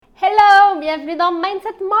bienvenue dans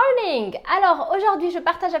Mindset Morning. Alors aujourd'hui je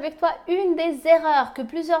partage avec toi une des erreurs que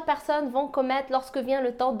plusieurs personnes vont commettre lorsque vient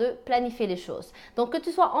le temps de planifier les choses. Donc que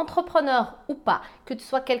tu sois entrepreneur ou pas, que tu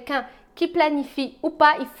sois quelqu'un qui planifie ou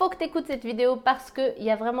pas, il faut que tu écoutes cette vidéo parce qu'il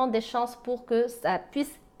y a vraiment des chances pour que ça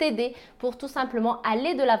puisse t'aider pour tout simplement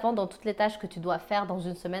aller de l'avant dans toutes les tâches que tu dois faire dans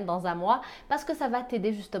une semaine, dans un mois, parce que ça va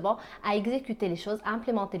t'aider justement à exécuter les choses, à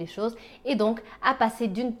implémenter les choses et donc à passer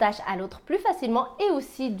d'une tâche à l'autre plus facilement et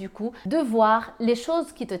aussi du coup de voir les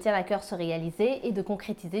choses qui te tiennent à cœur se réaliser et de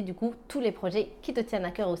concrétiser du coup tous les projets qui te tiennent à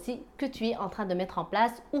cœur aussi que tu es en train de mettre en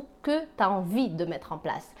place ou que tu as envie de mettre en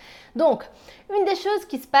place. Donc, une des choses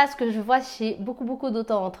qui se passe que je vois chez beaucoup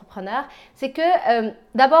d'auto-entrepreneurs, c'est que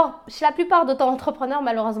d'abord, chez la plupart d'auto-entrepreneurs,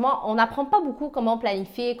 malheureusement, on n'apprend pas beaucoup comment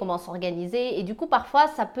planifier, comment s'organiser et du coup, parfois,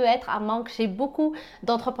 ça peut être un manque chez beaucoup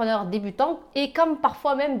d'entrepreneurs débutants et comme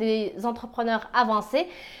parfois même des entrepreneurs avancés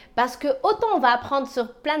parce que autant on va apprendre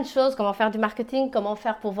sur plein de choses, comment faire du marketing, comment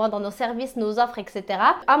faire pour vendre nos services, nos offres, etc.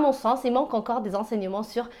 À mon sens, il manque encore des enseignements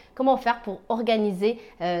sur comment faire pour organiser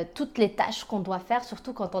toutes les tâches qu'on doit faire,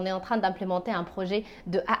 surtout quand on est en train d'implémenter un projet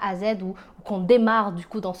de A à Z ou qu'on démarre du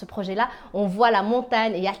coup dans ce projet-là. On voit la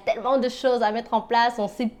montagne et il y a tellement de choses à mettre en place, on ne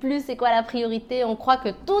sait plus c'est quoi la priorité, on croit que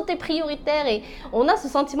tout est prioritaire et on a ce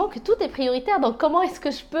sentiment que tout est prioritaire, donc comment est-ce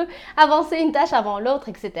que je peux avancer une tâche avant l'autre,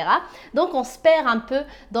 etc. Donc on se perd un peu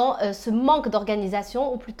dans ce manque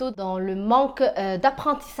d'organisation ou plutôt dans le manque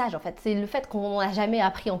d'apprentissage en fait. C'est le fait qu'on n'a jamais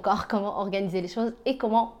appris encore comment organiser les choses et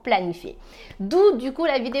comment planifier. D'où du coup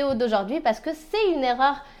la vidéo d'aujourd'hui parce que c'est une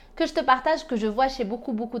erreur que je te partage, que je vois chez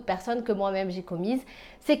beaucoup de personnes, que moi-même j'ai commise,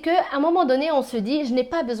 c'est qu'à un moment donné, on se dit « je n'ai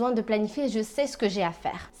pas besoin de planifier, je sais ce que j'ai à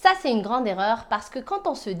faire ». Ça, c'est une grande erreur parce que quand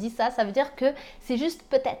on se dit ça, ça veut dire que c'est juste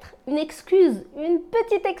peut-être une excuse, une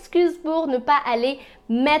petite excuse pour ne pas aller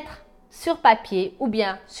mettre sur papier ou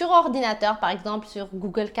bien sur ordinateur, par exemple sur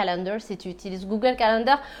Google Calendar si tu utilises Google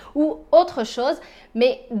Calendar ou autre chose,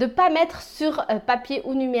 mais de ne pas mettre sur papier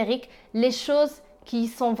ou numérique les choses qui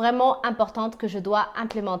sont vraiment importantes que je dois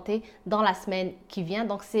implémenter dans la semaine qui vient.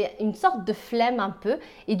 Donc, c'est une sorte de flemme un peu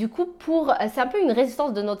et du coup, c'est un peu une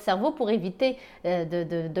résistance de notre cerveau pour éviter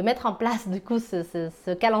de mettre en place du coup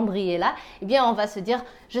ce calendrier-là. Eh bien, on va se dire,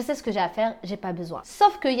 je sais ce que j'ai à faire, j'ai pas besoin.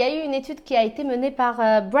 Sauf qu'il y a eu une étude qui a été menée par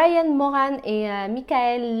Brian Moran et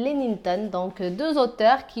Michael Lennington, donc deux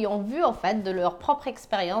auteurs qui ont vu en fait de leur propre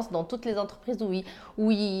expérience dans toutes les entreprises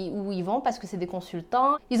où ils vont parce que c'est des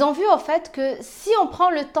consultants. Ils ont vu en fait que si on prend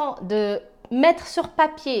le temps de mettre sur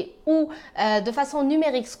papier ou de façon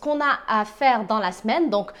numérique ce qu'on a à faire dans la semaine,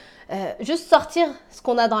 donc juste sortir ce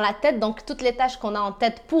qu'on a dans la tête, donc toutes les tâches qu'on a en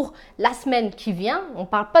tête pour la semaine qui vient. On ne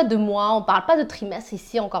parle pas de mois, on ne parle pas de trimestre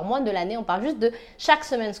ici, encore moins de l'année, on parle juste de chaque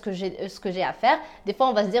semaine ce que j'ai à faire. Des fois,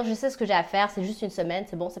 on va se dire, je sais ce que j'ai à faire, c'est juste une semaine,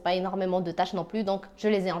 c'est bon, c'est pas énormément de tâches non plus, donc je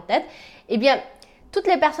les ai en tête. Eh bien, toutes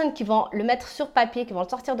les personnes qui vont le mettre sur papier, qui vont le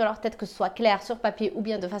sortir de leur tête, que ce soit clair sur papier ou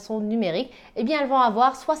bien de façon numérique, eh bien elles vont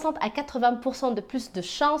avoir 60 à 80% de plus de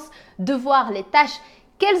chances de voir les tâches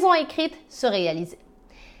qu'elles ont écrites se réaliser.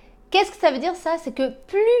 Qu'est-ce que ça veut dire ça? C'est que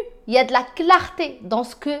plus il y a de la clarté dans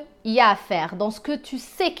ce qu'il y a à faire, dans ce que tu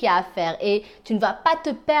sais qu'il y a à faire et tu ne vas pas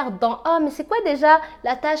te perdre dans « Oh, mais c'est quoi déjà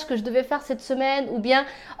la tâche que je devais faire cette semaine ?» ou bien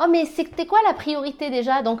 « Oh, mais c'était quoi la priorité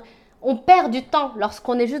déjà ?» Donc, on perd du temps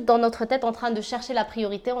lorsqu'on est juste dans notre tête en train de chercher la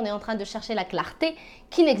priorité, on est en train de chercher la clarté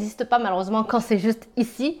qui n'existe pas malheureusement quand c'est juste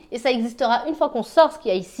ici et ça existera une fois qu'on sort ce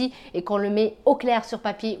qu'il y a ici et qu'on le met au clair sur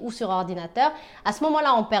papier ou sur ordinateur. À ce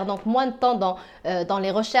moment-là, on perd donc moins de temps dans les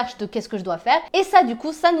recherches de qu'est-ce que je dois faire et ça du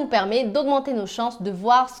coup, ça nous permet d'augmenter nos chances de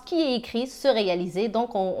voir ce qui est écrit se réaliser.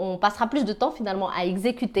 Donc, on passera plus de temps finalement à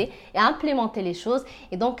exécuter et à implémenter les choses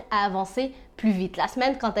et donc à avancer plus vite. La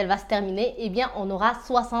semaine, quand elle va se terminer, eh bien, on aura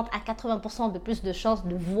 60 à 80% de plus de chances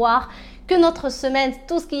de voir que notre semaine,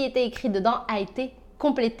 tout ce qui était écrit dedans a été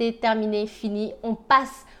complété, terminé, fini. On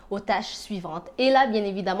passe aux tâches suivantes. Et là, bien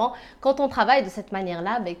évidemment, quand on travaille de cette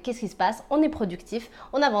manière-là, qu'est-ce qui se passe? On est productif,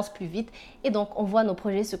 on avance plus vite et donc on voit nos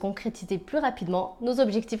projets se concrétiser plus rapidement. Nos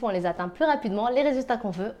objectifs, on les atteint plus rapidement. Les résultats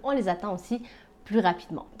qu'on veut, on les atteint aussi plus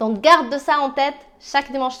rapidement. Donc garde ça en tête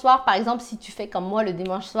chaque dimanche soir. Par exemple, si tu fais comme moi le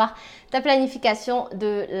dimanche soir, ta planification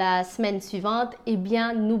de la semaine suivante, eh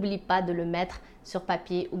bien n'oublie pas de le mettre sur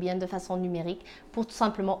papier ou bien de façon numérique pour tout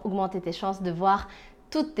simplement augmenter tes chances de voir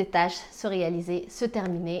toutes tes tâches se réaliser, se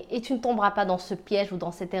terminer et tu ne tomberas pas dans ce piège ou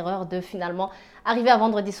dans cette erreur de finalement arriver à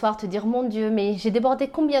vendredi soir, te dire mon Dieu, mais j'ai débordé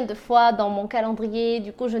combien de fois dans mon calendrier,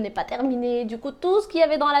 du coup je n'ai pas terminé, du coup tout ce qu'il y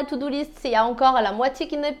avait dans la to-do list, il y a encore la moitié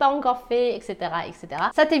qui n'est pas encore fait, etc. etc.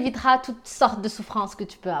 Ça t'évitera toutes sortes de souffrances que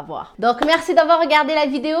tu peux avoir. Donc merci d'avoir regardé la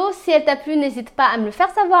vidéo. Si elle t'a plu, n'hésite pas à me le faire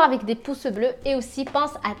savoir avec des pouces bleus et aussi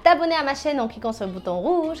pense à t'abonner à ma chaîne en cliquant sur le bouton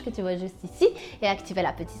rouge que tu vois juste ici et activer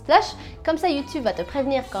la petite cloche. Comme ça YouTube va te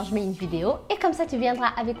prévenir quand je mets une vidéo et comme ça tu viendras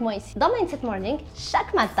avec moi ici dans Mindset Morning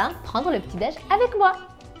chaque matin prendre le petit déj avec moi.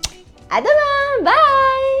 À demain, bye!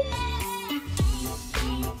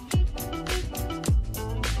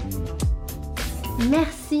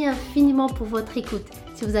 Merci infiniment pour votre écoute.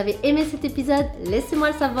 Si vous avez aimé cet épisode,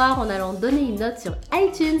 laissez-moi le savoir en allant donner une note sur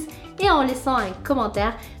iTunes et en laissant un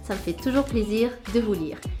commentaire. Ça me fait toujours plaisir de vous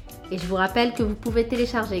lire. Et je vous rappelle que vous pouvez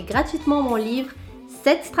télécharger gratuitement mon livre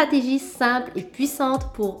 7 stratégies simples et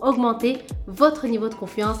puissantes pour augmenter votre niveau de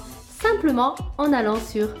confiance simplement en allant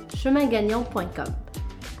sur chemingagnant.com.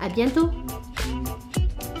 À bientôt!